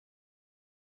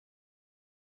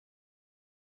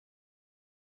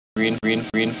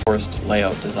reinforced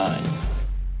layout design.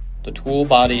 The tool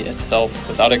body itself,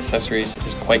 without accessories,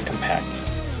 is quite compact.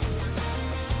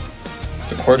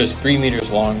 The cord is 3 meters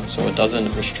long, so it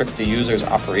doesn't restrict the user's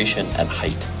operation at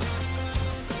height.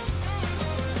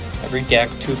 Every GAC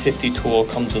 250 tool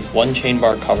comes with one chain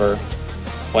bar cover,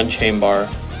 one chain bar,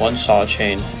 one saw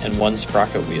chain, and one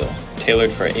sprocket wheel,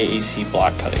 tailored for AAC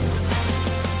block cutting.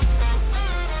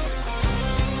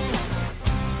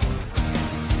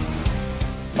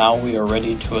 Now we are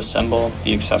ready to assemble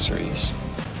the accessories.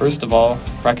 First of all,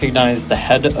 recognize the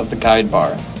head of the guide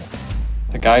bar.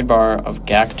 The guide bar of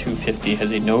GAC 250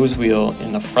 has a nose wheel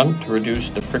in the front to reduce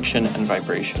the friction and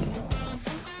vibration.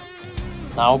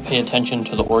 Now pay attention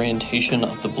to the orientation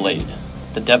of the blade.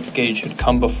 The depth gauge should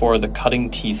come before the cutting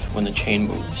teeth when the chain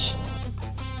moves.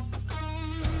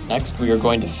 Next, we are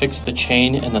going to fix the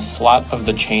chain in the slot of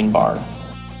the chain bar.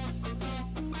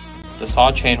 The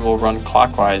saw chain will run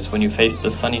clockwise when you face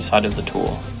the sunny side of the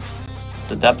tool.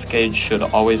 The depth gauge should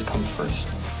always come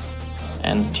first,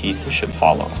 and the teeth should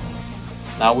follow.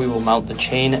 Now we will mount the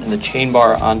chain and the chain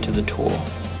bar onto the tool.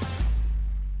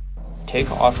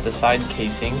 Take off the side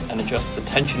casing and adjust the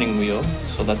tensioning wheel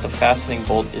so that the fastening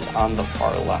bolt is on the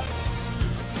far left.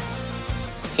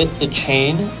 Fit the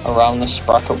chain around the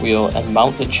sprocket wheel and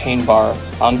mount the chain bar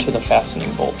onto the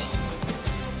fastening bolt.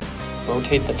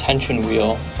 Rotate the tension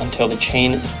wheel until the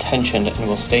chain is tensioned and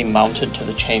will stay mounted to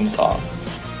the chainsaw.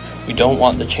 We don't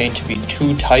want the chain to be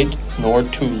too tight nor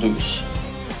too loose.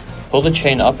 Pull the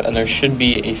chain up and there should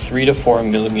be a 3 to 4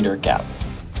 millimeter gap.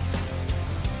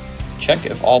 Check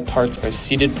if all parts are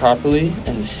seated properly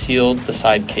and seal the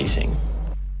side casing.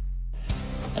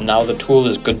 And now the tool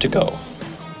is good to go.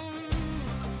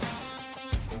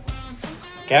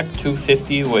 GAC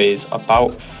 250 weighs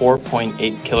about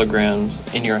 4.8 kilograms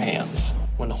in your hands.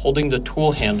 When holding the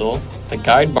tool handle, the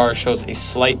guide bar shows a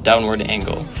slight downward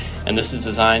angle, and this is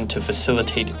designed to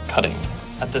facilitate cutting.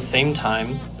 At the same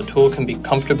time, the tool can be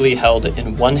comfortably held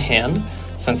in one hand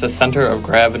since the center of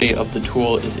gravity of the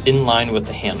tool is in line with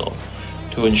the handle.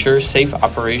 To ensure safe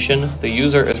operation, the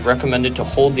user is recommended to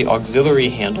hold the auxiliary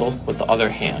handle with the other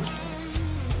hand.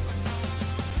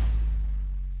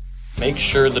 Make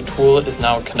sure the tool is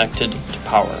now connected to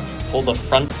power. Pull the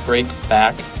front brake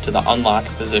back to the unlock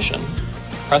position.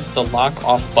 Press the lock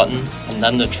off button and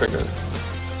then the trigger.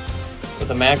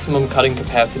 With a maximum cutting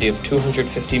capacity of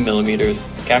 250 millimeters,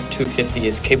 GAC 250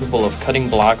 is capable of cutting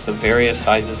blocks of various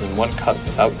sizes in one cut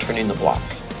without turning the block.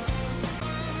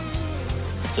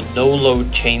 The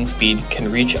no-load chain speed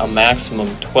can reach a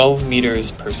maximum 12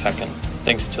 meters per second,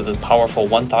 thanks to the powerful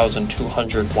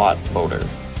 1,200 watt motor.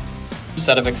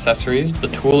 Set of accessories, the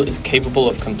tool is capable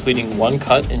of completing one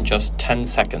cut in just 10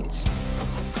 seconds.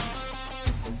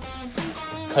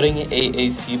 Cutting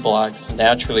AAC blocks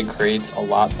naturally creates a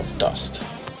lot of dust.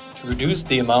 To reduce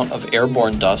the amount of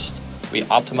airborne dust, we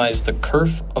optimize the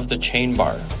kerf of the chain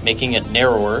bar, making it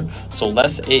narrower so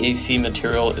less AAC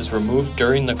material is removed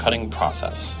during the cutting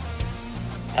process.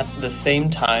 At the same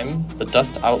time, the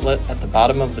dust outlet at the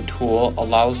bottom of the tool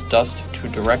allows dust to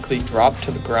directly drop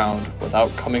to the ground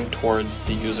without coming towards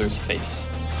the user's face.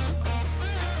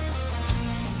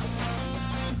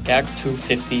 GAC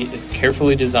 250 is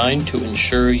carefully designed to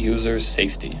ensure users'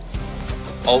 safety.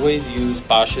 Always use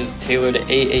Bosch's tailored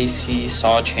AAC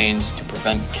saw chains to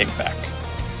prevent kickback.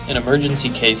 In emergency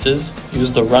cases,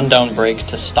 use the rundown brake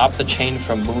to stop the chain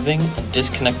from moving and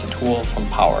disconnect the tool from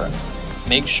power.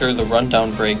 Make sure the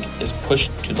rundown brake is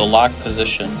pushed to the lock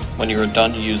position when you are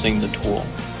done using the tool.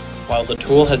 While the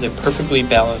tool has a perfectly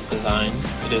balanced design,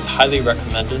 it is highly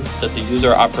recommended that the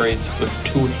user operates with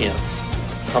two hands.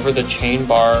 Cover the chain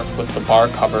bar with the bar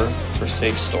cover for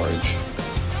safe storage.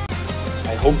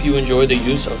 I hope you enjoy the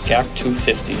use of GAC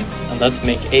 250, and let's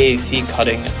make AAC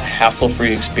cutting a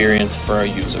hassle-free experience for our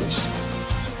users.